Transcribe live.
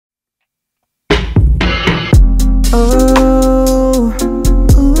Oh,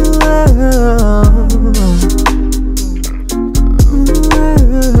 ooh,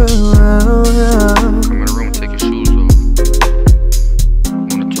 Come in the room, take your shoes off. I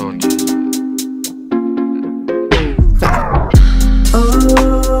wanna talk to you.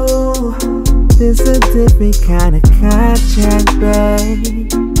 oh, this a different kind of contract,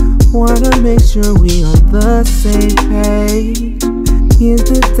 babe. Wanna make sure we on the same page. Here's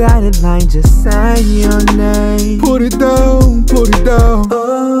the dotted line, just sign your name. Put it down, put it down.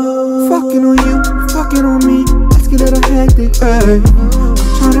 Oh, Fucking on you, fucking on me. Let's get a little hectic, ayy. I'm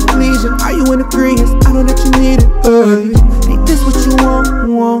tryna please you, are you in agreement? I know that you need it, ayy. ain't this what you want?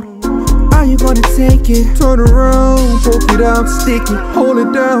 Are you gonna take it? Turn around, poke it out, stick it. Hold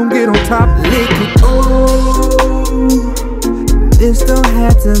it down, get on top, lick it. Oh, this don't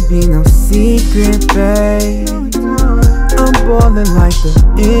have to be no secret, babe. I'm ballin' like the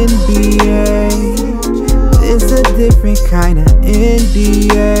N.D.A. It's a different kind of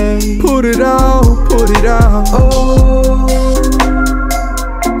N.D.A. Put it out, put it out. Oh,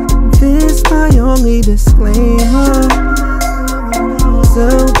 this my only disclaimer.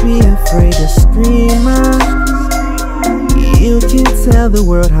 Don't be afraid to scream out. You can tell the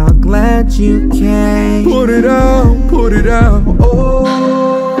world how glad you came. Put it out, put it out. Oh,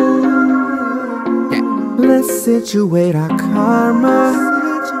 let's situate our karma.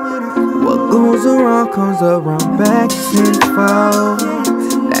 What goes around comes around back tenfold.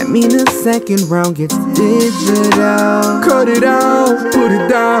 That mean the second round gets digital. Cut it out, put it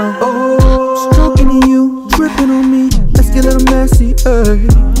down. Oh, stroking you, tripping on me. Let's get a little messy, ayy.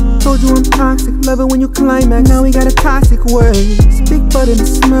 Told you I'm toxic, love it when you climax. Now we got a toxic way. Big butt in the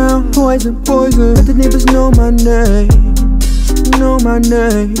smell, poison, poison. Let the neighbors know my name, know my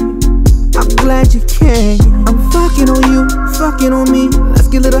name. I'm glad you came. I'm fucking on you, fucking on me. Let's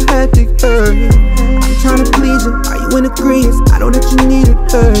get a little hectic, ayy. I'm tryna please you, are you in agreement? I know that you need it,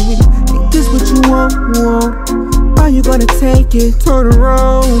 ayy. Ain't this what you want? Are you gonna take it? Turn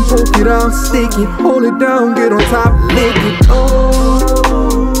around, poke it out, stick it. Hold it down, get on top, lick it.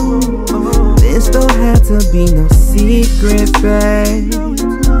 Oh, this don't have to be no secret, babe.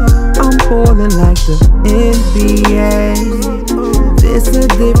 I'm ballin' like the N.D.A. This a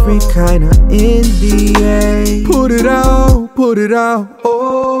different kind of N.D.A. Put it out, put it out.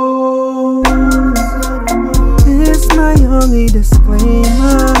 Oh, this my only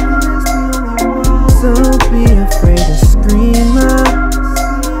disclaimer. Don't be afraid to scream out.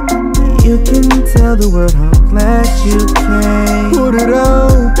 You can tell the world how glad you came. Put it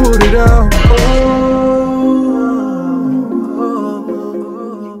out, put it out.